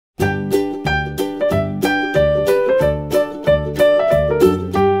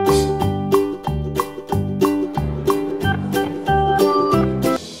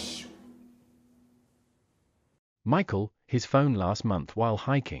Michael, his phone last month while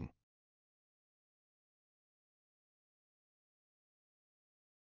hiking.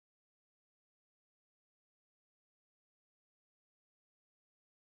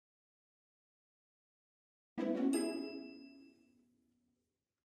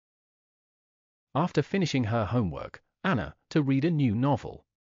 After finishing her homework, Anna, to read a new novel.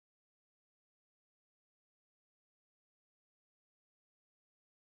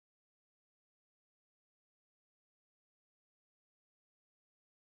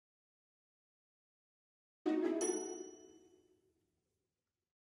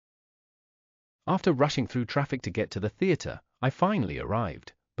 After rushing through traffic to get to the theater, I finally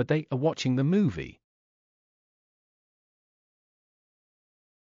arrived, but they are watching the movie.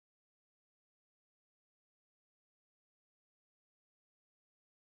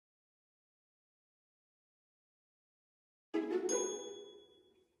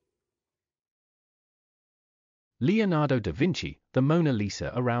 Leonardo da Vinci, the Mona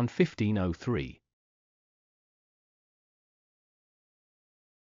Lisa around 1503.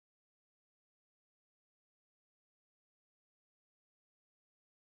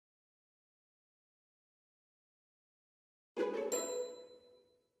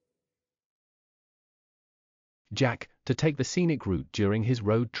 Jack, to take the scenic route during his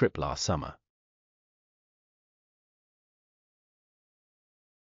road trip last summer.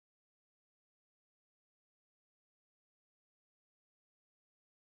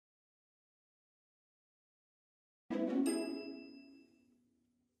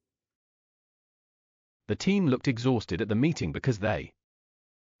 The team looked exhausted at the meeting because they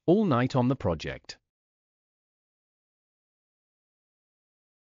all night on the project.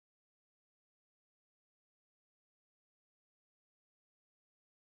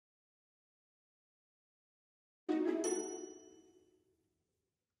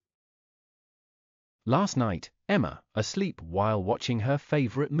 Last night, Emma, asleep while watching her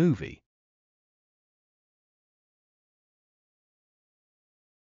favorite movie.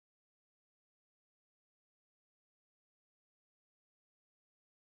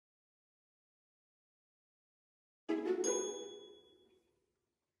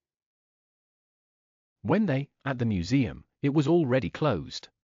 When they, at the museum, it was already closed.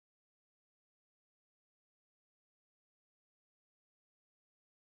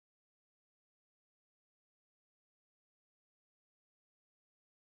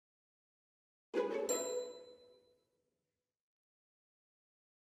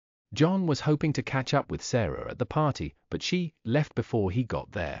 John was hoping to catch up with Sarah at the party, but she left before he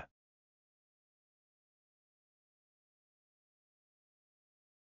got there.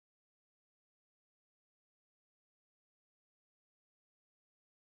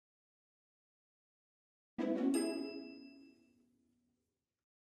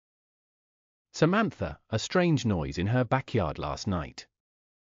 Samantha, a strange noise in her backyard last night.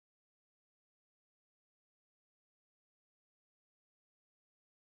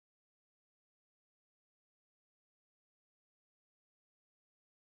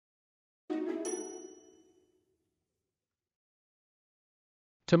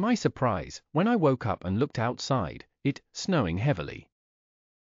 To my surprise, when I woke up and looked outside, it snowing heavily.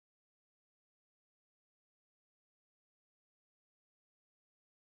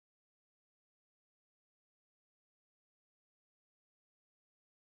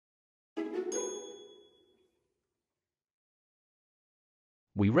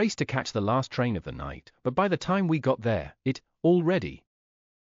 We raced to catch the last train of the night, but by the time we got there, it already.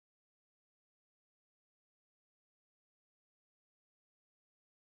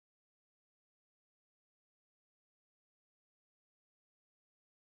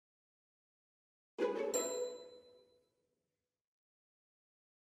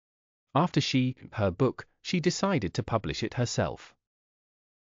 After her book, she decided to publish it herself.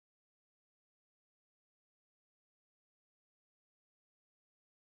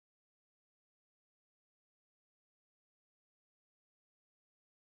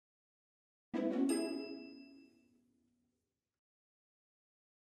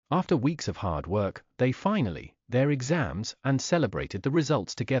 After weeks of hard work, they finally, their exams, and celebrated the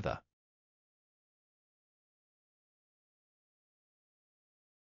results together.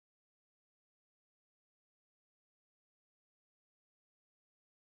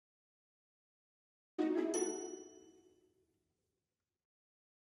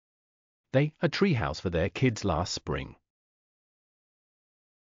 They a treehouse for their kids last spring.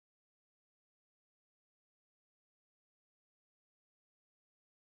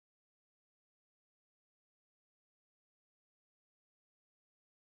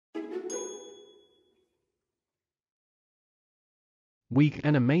 We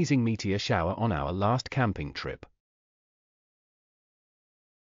an amazing meteor shower on our last camping trip.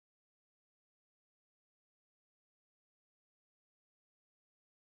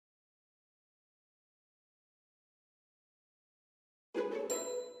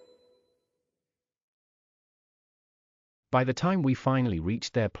 By the time we finally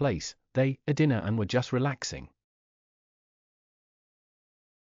reached their place, they had dinner and were just relaxing.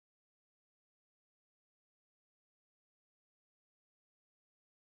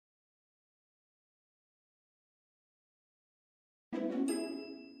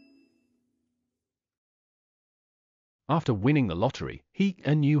 After winning the lottery, he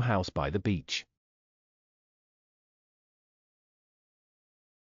a new house by the beach.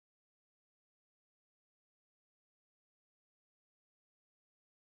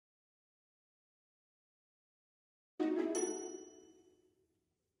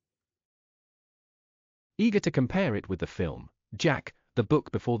 Eager to compare it with the film, Jack, the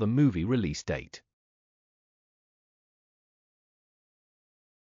book before the movie release date.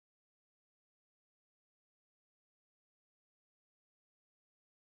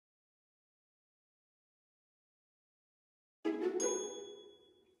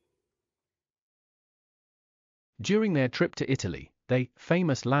 During their trip to Italy, they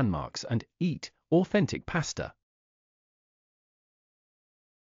famous landmarks and eat authentic pasta.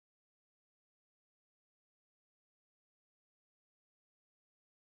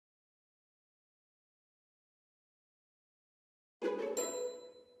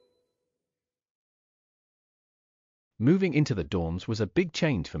 Moving into the dorms was a big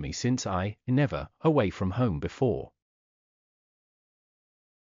change for me since I never away from home before.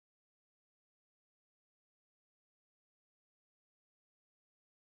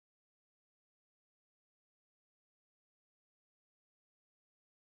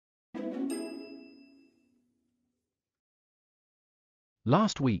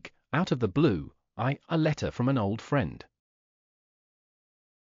 Last week, out of the blue, a letter from an old friend.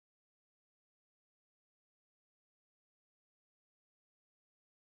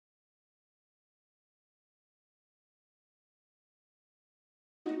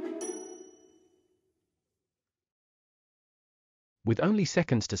 With only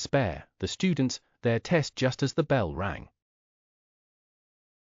seconds to spare, the students, their test just as the bell rang.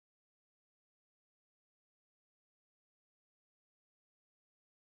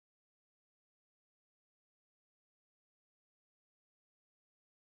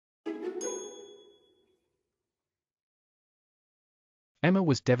 Emma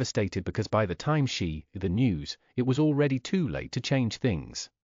was devastated because by the time the news, it was already too late to change things.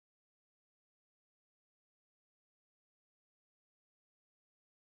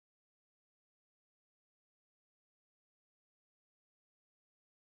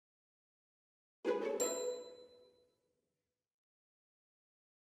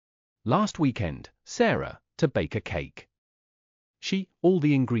 Last weekend, Sarah, to bake a cake. All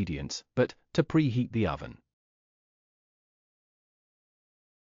the ingredients, but to preheat the oven.